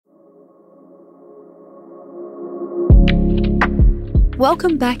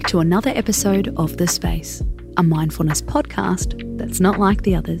Welcome back to another episode of The Space, a mindfulness podcast that's not like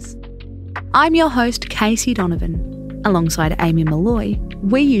the others. I'm your host, Casey Donovan. Alongside Amy Malloy,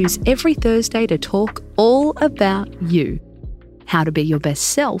 we use every Thursday to talk all about you. How to be your best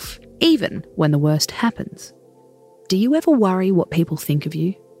self, even when the worst happens. Do you ever worry what people think of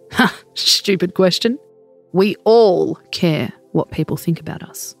you? Ha, stupid question. We all care what people think about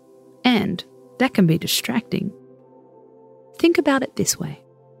us. And that can be distracting. Think about it this way.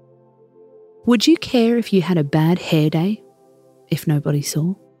 Would you care if you had a bad hair day, if nobody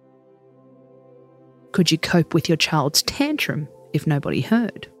saw? Could you cope with your child's tantrum if nobody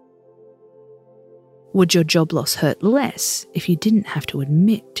heard? Would your job loss hurt less if you didn't have to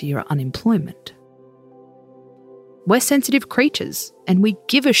admit to your unemployment? We're sensitive creatures, and we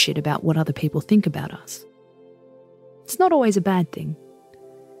give a shit about what other people think about us. It's not always a bad thing.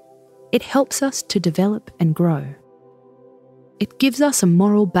 It helps us to develop and grow. It gives us a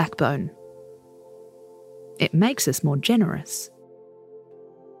moral backbone. It makes us more generous.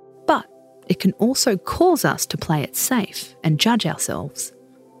 But it can also cause us to play it safe and judge ourselves.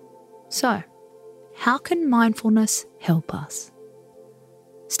 So, how can mindfulness help us?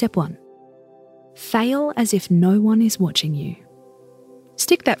 Step 1. Fail as if no one is watching you.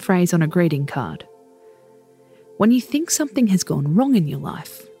 Stick that phrase on a greeting card. When you think something has gone wrong in your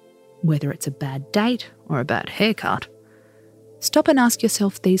life, whether it's a bad date or a bad haircut, stop and ask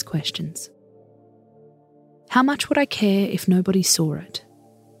yourself these questions. How much would I care if nobody saw it?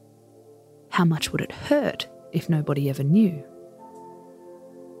 How much would it hurt if nobody ever knew?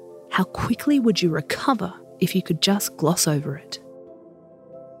 How quickly would you recover if you could just gloss over it?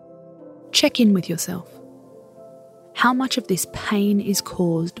 Check in with yourself. How much of this pain is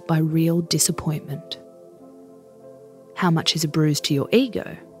caused by real disappointment? How much is a bruise to your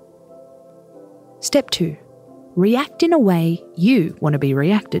ego? Step 2. React in a way you want to be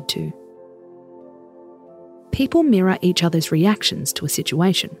reacted to. People mirror each other's reactions to a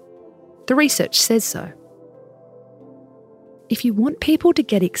situation. The research says so. If you want people to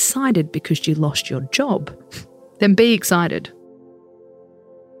get excited because you lost your job, then be excited.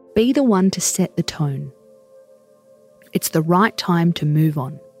 Be the one to set the tone. It's the right time to move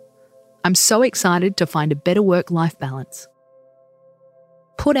on. I'm so excited to find a better work-life balance.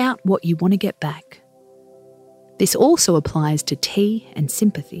 Put out what you want to get back. This also applies to tea and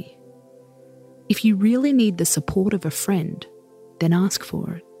sympathy. If you really need the support of a friend, then ask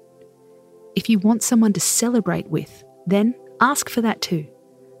for it. If you want someone to celebrate with, then ask for that too.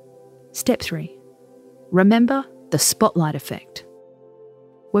 Step 3. Remember the spotlight effect.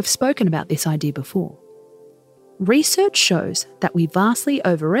 We've spoken about this idea before. Research shows that we vastly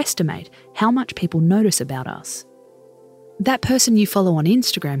overestimate how much people notice about us. That person you follow on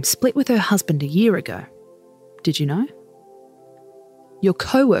Instagram split with her husband a year ago. Did you know? Your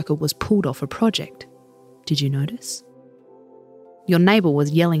co-worker was pulled off a project. Did you notice? Your neighbour was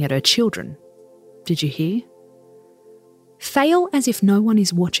yelling at her children. Did you hear? Fail as if no one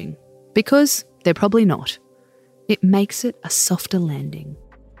is watching, because they're probably not. It makes it a softer landing.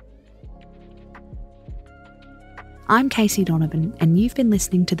 I'm Casey Donovan, and you've been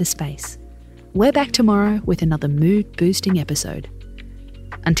listening to The Space. We're back tomorrow with another mood-boosting episode.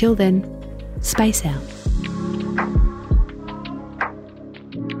 Until then, space out.